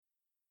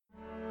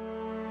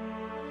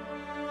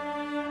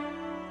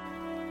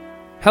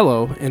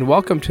Hello, and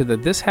welcome to the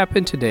This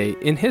Happened Today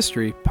in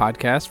History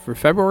podcast for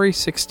February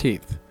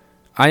 16th.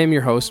 I am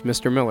your host,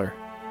 Mr. Miller.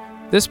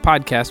 This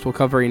podcast will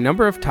cover a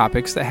number of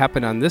topics that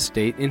happened on this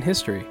date in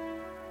history.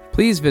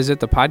 Please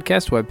visit the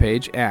podcast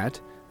webpage at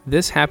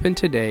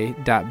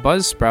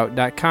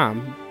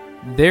thishappenedtoday.buzzsprout.com.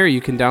 There you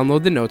can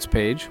download the notes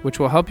page, which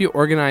will help you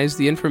organize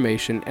the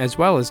information as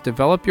well as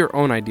develop your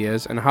own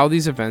ideas on how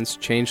these events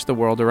change the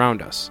world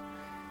around us.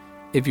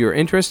 If you are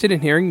interested in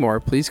hearing more,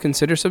 please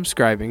consider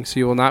subscribing so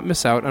you will not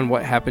miss out on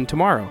what happened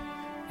tomorrow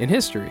in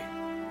history.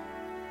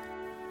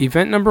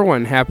 Event number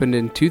 1 happened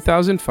in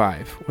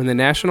 2005 when the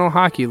National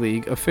Hockey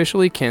League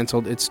officially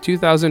canceled its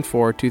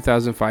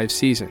 2004-2005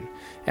 season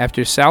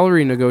after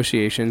salary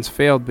negotiations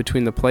failed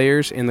between the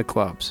players and the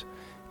clubs.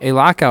 A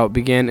lockout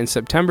began in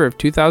September of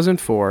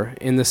 2004,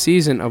 and the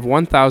season of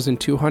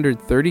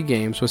 1,230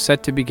 games was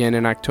set to begin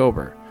in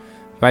October.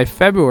 By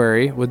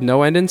February, with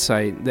no end in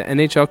sight, the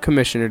NHL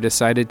commissioner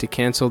decided to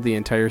cancel the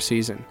entire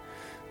season.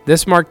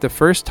 This marked the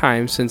first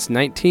time since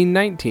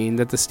 1919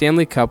 that the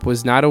Stanley Cup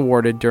was not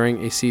awarded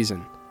during a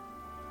season.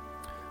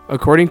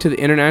 According to the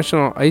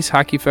International Ice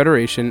Hockey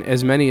Federation,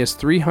 as many as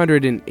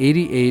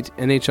 388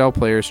 NHL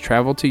players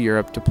traveled to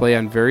Europe to play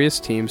on various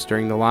teams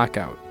during the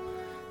lockout.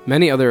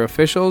 Many other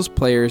officials,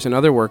 players, and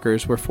other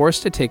workers were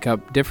forced to take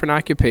up different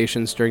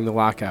occupations during the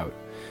lockout.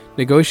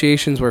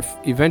 Negotiations were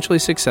eventually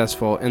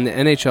successful, and the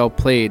NHL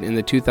played in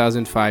the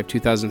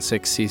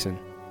 2005-2006 season.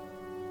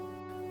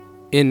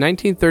 In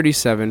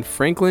 1937,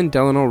 Franklin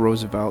Delano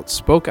Roosevelt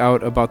spoke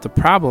out about the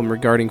problem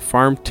regarding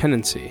farm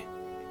tenancy.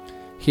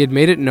 He had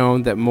made it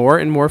known that more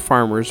and more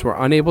farmers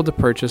were unable to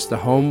purchase the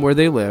home where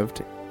they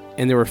lived,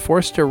 and they were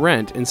forced to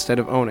rent instead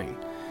of owning.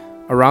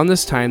 Around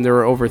this time, there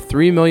were over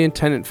 3 million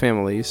tenant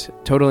families,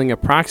 totaling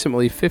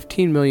approximately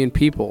 15 million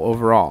people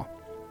overall.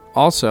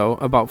 Also,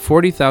 about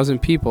 40,000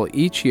 people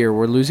each year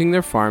were losing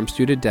their farms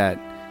due to debt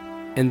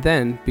and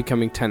then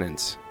becoming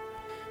tenants.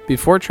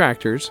 Before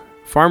tractors,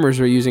 farmers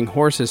were using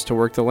horses to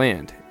work the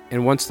land,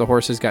 and once the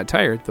horses got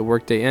tired, the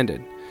workday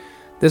ended.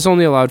 This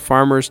only allowed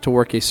farmers to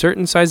work a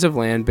certain size of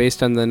land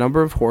based on the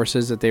number of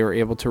horses that they were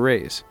able to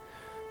raise.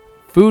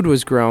 Food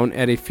was grown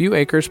at a few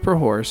acres per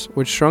horse,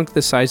 which shrunk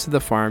the size of the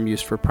farm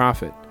used for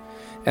profit.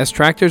 As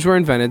tractors were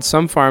invented,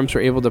 some farms were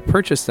able to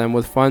purchase them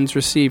with funds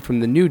received from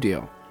the New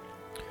Deal.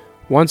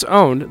 Once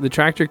owned, the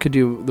tractor could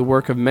do the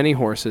work of many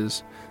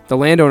horses. The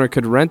landowner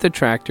could rent the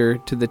tractor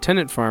to the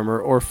tenant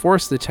farmer or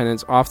force the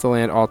tenants off the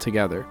land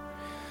altogether.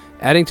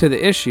 Adding to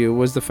the issue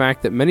was the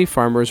fact that many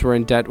farmers were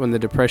in debt when the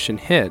Depression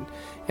hit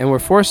and were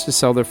forced to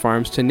sell their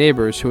farms to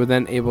neighbors who were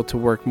then able to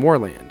work more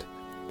land.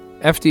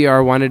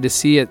 FDR wanted to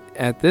see it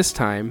at this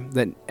time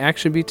that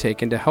action be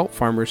taken to help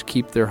farmers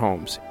keep their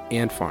homes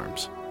and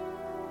farms.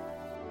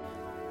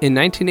 In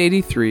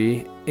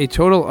 1983, a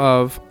total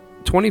of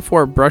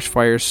 24 brush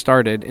fires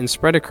started and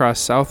spread across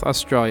South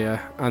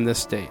Australia on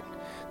this date.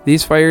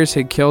 These fires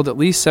had killed at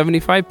least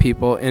 75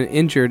 people and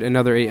injured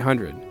another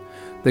 800.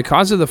 The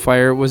cause of the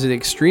fire was the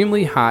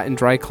extremely hot and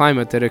dry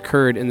climate that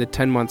occurred in the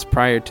 10 months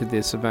prior to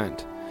this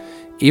event.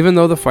 Even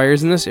though the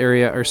fires in this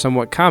area are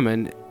somewhat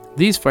common,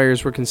 these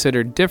fires were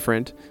considered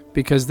different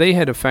because they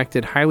had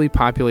affected highly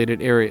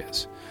populated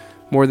areas.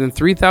 More than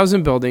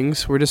 3,000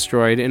 buildings were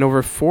destroyed and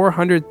over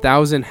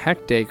 400,000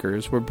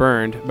 hectares were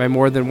burned by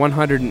more than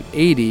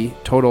 180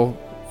 total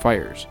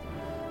fires.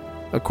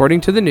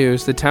 According to the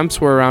news, the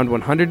temps were around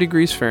 100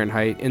 degrees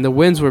Fahrenheit and the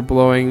winds were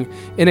blowing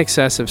in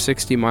excess of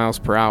 60 miles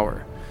per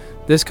hour.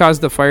 This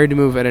caused the fire to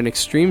move at an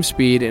extreme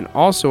speed and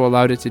also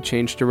allowed it to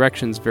change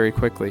directions very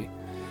quickly.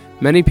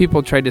 Many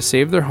people tried to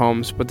save their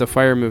homes, but the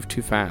fire moved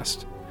too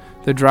fast.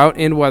 The drought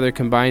and weather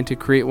combined to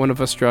create one of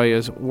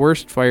Australia's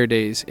worst fire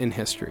days in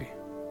history.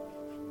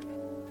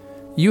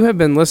 You have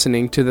been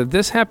listening to the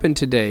This Happened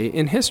Today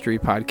in History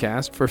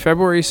podcast for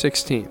February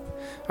 16th.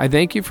 I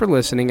thank you for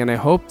listening, and I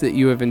hope that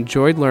you have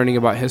enjoyed learning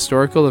about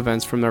historical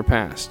events from our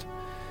past.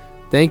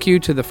 Thank you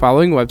to the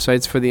following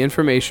websites for the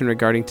information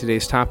regarding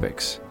today's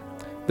topics: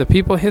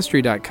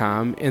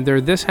 thepeoplehistory.com and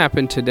their This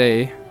Happened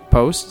Today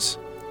posts,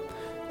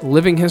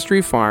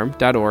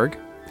 livinghistoryfarm.org,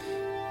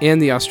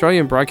 and the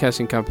Australian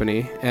Broadcasting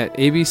Company at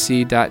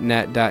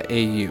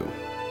abc.net.au.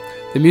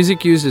 The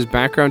music used as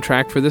background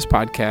track for this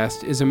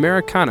podcast is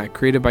Americana,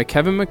 created by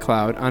Kevin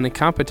MacLeod on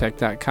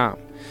Incompetech.com.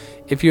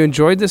 If you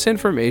enjoyed this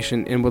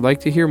information and would like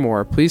to hear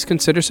more, please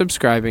consider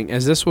subscribing,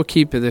 as this will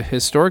keep the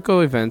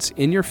historical events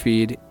in your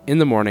feed in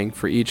the morning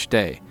for each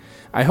day.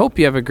 I hope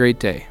you have a great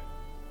day.